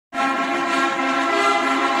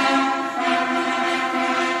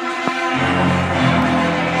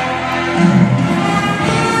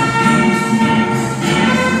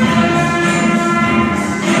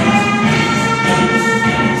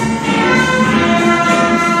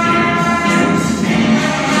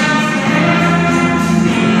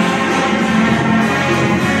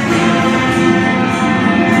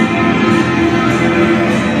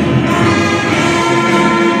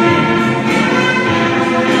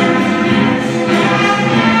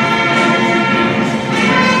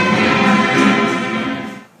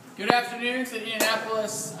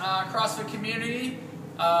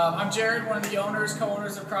I'm Jared, one of the owners,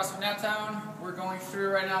 co-owners of CrossFit NapTown. We're going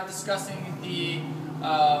through right now discussing the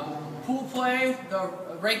pool play, the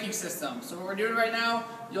ranking system. So what we're doing right now,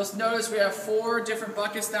 you'll notice we have 4 different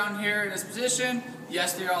buckets down here in this position.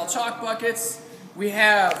 Yes, they're all chalk buckets. We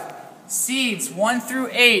have seeds 1 through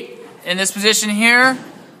 8 in this position here.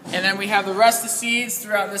 And then we have the rest of the seeds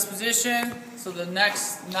throughout this position. So the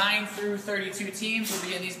next 9 through 32 teams will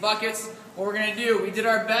be in these buckets. What we're going to do, we did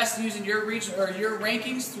our best using your region or your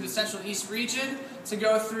rankings through the Central East region to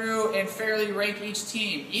go through and fairly rank each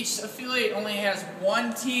team. Each affiliate only has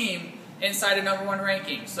 1 team inside a #1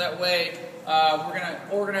 ranking. So that way we're going to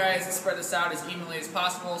organize and spread this out as evenly as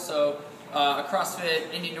possible. So a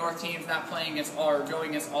CrossFit Indy North team is not playing against or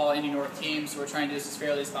going against all Indy North teams, so we're trying to do this as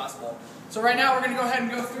fairly as possible. So right now we're going to go ahead and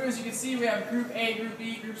go through. As you can see, we have Group A, Group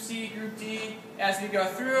B, Group C, Group D. As we go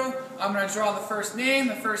through, I'm going to draw the first name.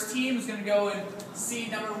 The first team is going to go in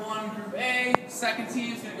seed #1, Group A. Second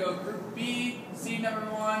team is going to go Group B, seed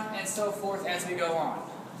 #1, and so forth as we go on.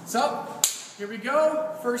 So here we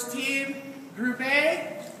go. First team, Group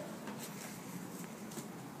A.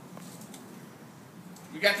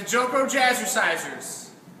 We got the Joko Jazzercisers.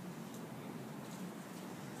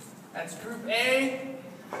 That's Group A.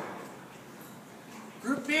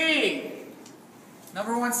 Group B,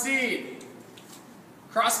 #1 seed,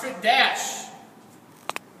 CrossFit Dash.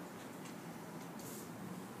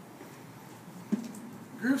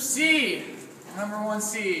 Group C, #1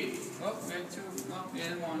 seed. Oh, we had 2. Oh, we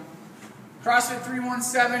had 1. CrossFit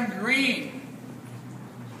 317 Green.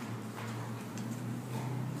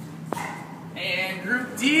 And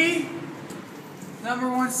Group D,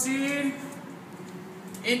 #1 seed,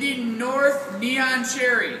 Indy North Neon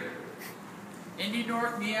Cherry. Indy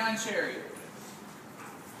North Neon Cherry.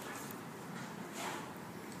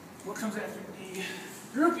 What comes after D?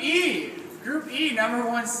 Group E. Group E,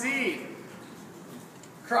 #1 seed.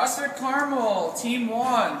 CrossFit Carmel, Team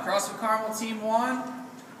 1. CrossFit Carmel, Team 1.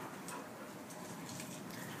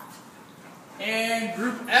 And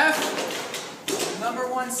Group F,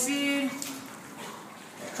 #1 seed.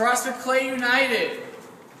 CrossFit Clay United.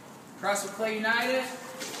 CrossFit Clay United.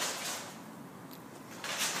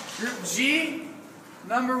 Group G,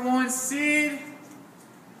 #1 seed.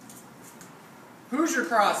 Hoosier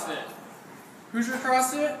CrossFit. Hoosier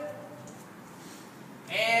CrossFit.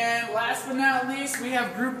 And last but not least, we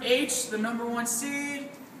have Group H, the #1 seed.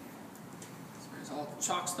 There's all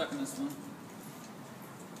chalk stuck in this one.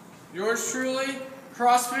 Yours truly,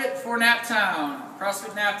 CrossFit for NapTown.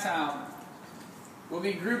 CrossFit NapTown will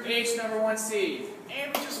be Group H, #1 seed.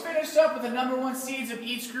 And we just finished up with the #1 seeds of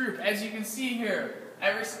each group. As you can see here,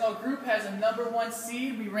 every single group has a #1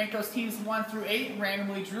 seed. We ranked those teams 1 through 8,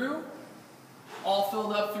 randomly drew, all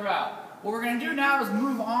filled up throughout. What we're going to do now is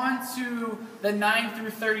move on to the 9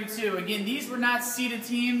 through 32. Again, these were not seeded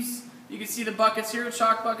teams. You can see the buckets here,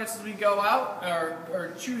 chalk buckets as we go out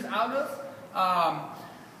or choose out of.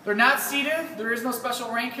 They're not seeded. There is no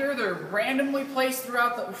special rank here. They're randomly placed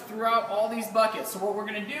throughout all these buckets. So what we're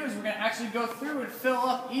going to do is we're going to actually go through and fill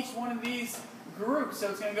up each one of these groups. So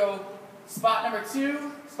it's going to go spot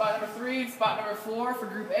 #2, spot #3, and spot #4 for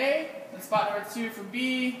Group A, and spot #2 for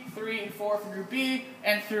B, 3 and 4 for Group B,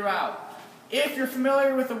 and throughout. If you're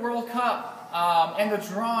familiar with the World Cup and the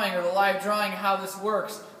drawing or the live drawing, how this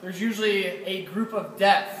works, there's usually a group of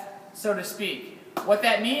death, so to speak. What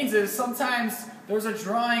that means is sometimes there's a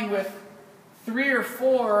drawing with 3 or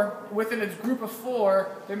 4 within a group of 4.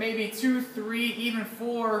 There may be 2, 3, even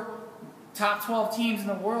 4 top 12 teams in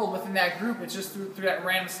the world within that group. It's just through that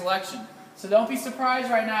random selection. So don't be surprised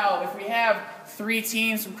right now if we have 3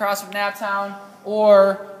 teams from CrossFit NapTown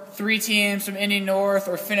or 3 teams from Indy North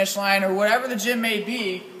or Finish Line or whatever the gym may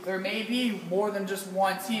be. There may be more than just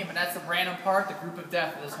 1 team, and that's the random part, the group of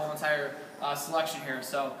death of this whole entire selection here.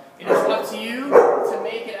 So it is up to you to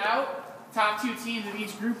make it out. Top 2 teams of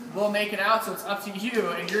each group will make it out, so it's up to you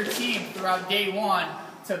and your team throughout day 1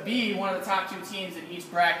 to be one of the top 2 teams in each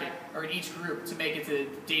bracket or in each group to make it to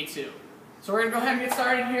day 2. So we're going to go ahead and get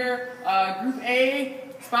started here. Group A,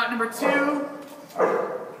 spot #2.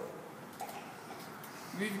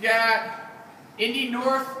 We've got Indy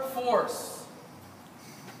North Force.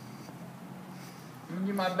 I'm going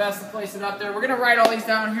to do my best to place it up there. We're going to write all these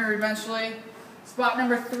down here eventually. Spot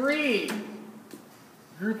 #3,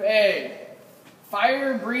 Group A.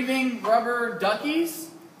 Fire Breathing Rubber Duckies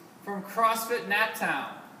from CrossFit NapTown.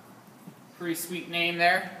 Pretty sweet name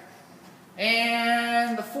there.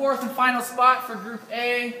 And the 4th and final spot for Group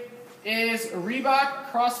A is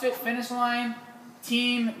Reebok CrossFit Finish Line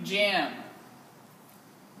Team Jam.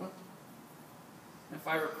 If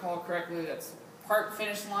I recall correctly, that's part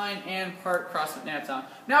finish line and part CrossFit NapTown.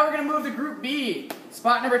 Now we're going to move to Group B.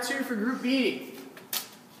 Spot number 2 for Group B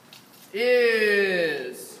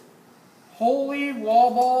is Holy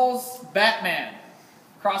Wall Balls Batman,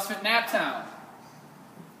 CrossFit NapTown.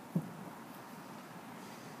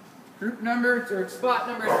 Spot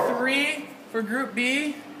number 3 for Group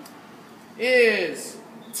B is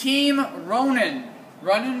Team Ronin.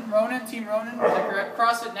 Team Ronin, is that correct?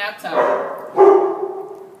 CrossFit NapTown.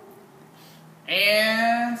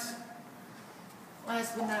 And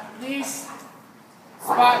last but not least,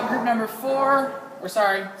 spot number 4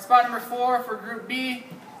 for Group B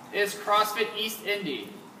is CrossFit East Indy.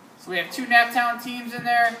 So we have 2 NapTown teams in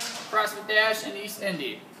there, CrossFit Dash and East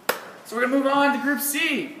Indy. So we're going to move on to Group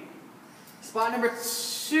C. Spot number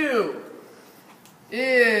 2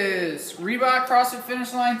 is Reebok CrossFit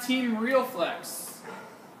Finish Line Team Real Flex.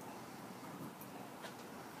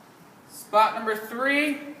 Spot number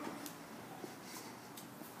 3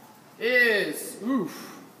 is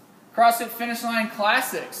CrossFit Finish Line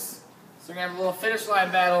Classics. So we're going to have a little finish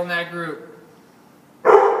line battle in that group.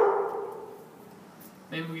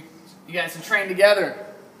 Maybe you guys can train together,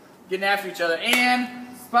 getting after each other.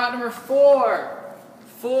 And spot number 4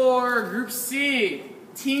 for Group C,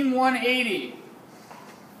 Team 180.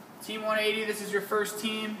 Team 180, this is your first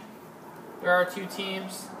team. There are 2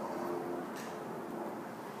 teams.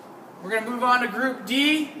 We're going to move on to Group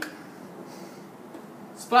D.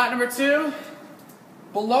 Spot number 2,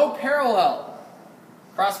 Below Parallel,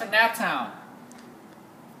 CrossFit NapTown.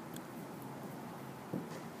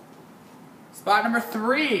 Spot number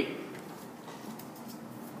 3,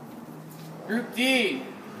 Group D,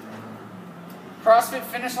 CrossFit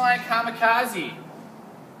Finish Line Kamikaze.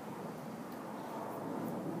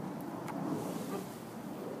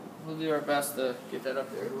 We'll do our best to get that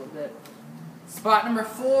up there a little bit. Spot number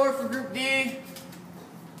 4 for Group D,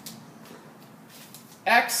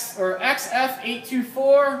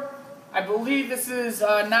 XF824. I believe this is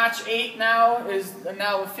Notch 8 now, is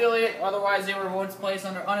now affiliate. Otherwise, they were once placed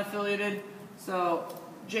under unaffiliated. So,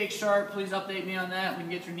 Jake Sharp, please update me on that. We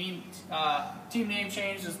can get your team name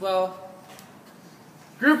changed as well.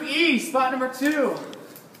 Group E, spot number 2,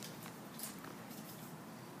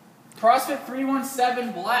 CrossFit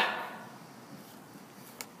 317 Black.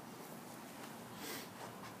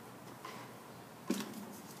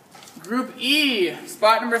 Group E,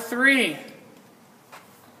 spot number 3,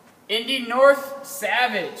 Indy North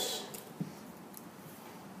Savage.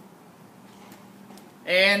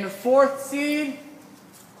 And the 4th seed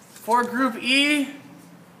for Group E,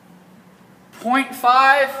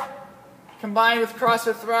 0.5, combined with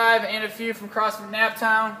CrossFit Thrive and a few from CrossFit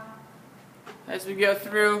NapTown as we go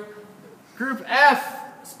through. Group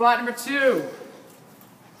F, spot number 2,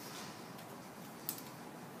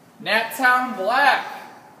 NapTown Black.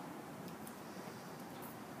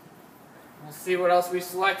 We'll see what else we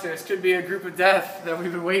select here. This could be a group of death that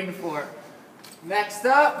we've been waiting for. Next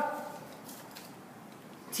up,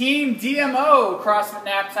 Team DMO, CrossFit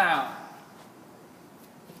NapTown.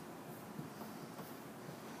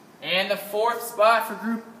 And the 4th spot for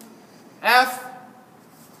Group F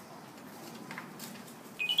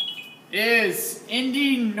is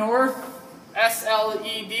Indy North SLED,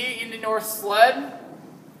 Indy North Sled. I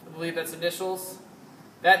believe that's initials.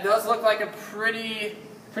 That does look like a pretty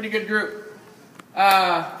good group.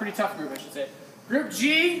 Pretty tough group, I should say. Group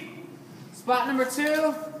G, spot number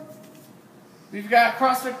 2. We've got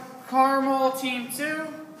CrossFit Carmel Team 2.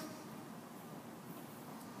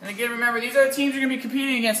 And again, remember, these are the teams you're going to be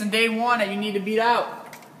competing against on day 1 that you need to beat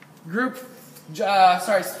out.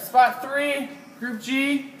 Spot 3, Group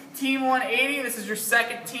G, Team 180. This is your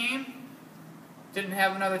 2nd team. Didn't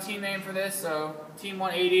have another team name for this, so Team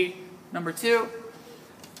 180, number 2.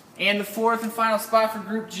 And the 4th and final spot for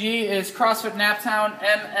Group G is CrossFit NapTown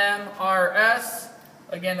MMRS.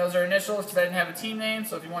 Again, those are initials because I didn't have a team name,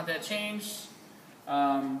 so if you want that changed,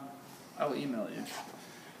 I will email you.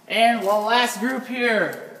 And well, last group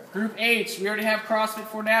here, Group H. We already have CrossFit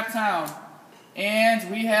for NapTown.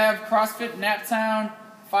 And we have CrossFit NapTown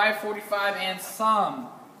 545 and some.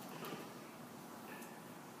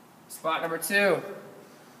 Spot number 2.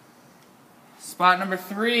 Spot number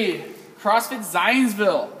 3, CrossFit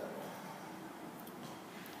Zionsville.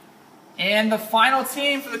 And the final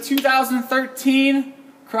team for the 2013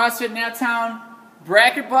 CrossFit NapTown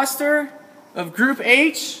Bracket Buster of Group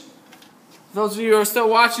H. Those of you who are still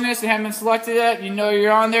watching this and haven't been selected yet, you know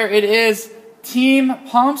you're on there. It is Team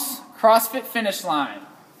Pumps CrossFit Finish Line.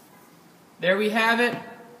 There we have it.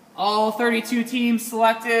 All 32 teams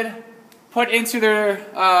selected, put into their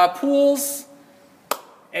pools.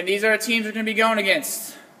 And these are the teams we're going to be going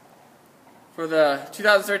against. for the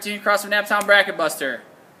 2013 CrossFit NapTown Bracket Buster.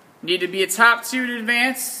 Need to be a top 2 to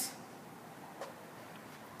advance.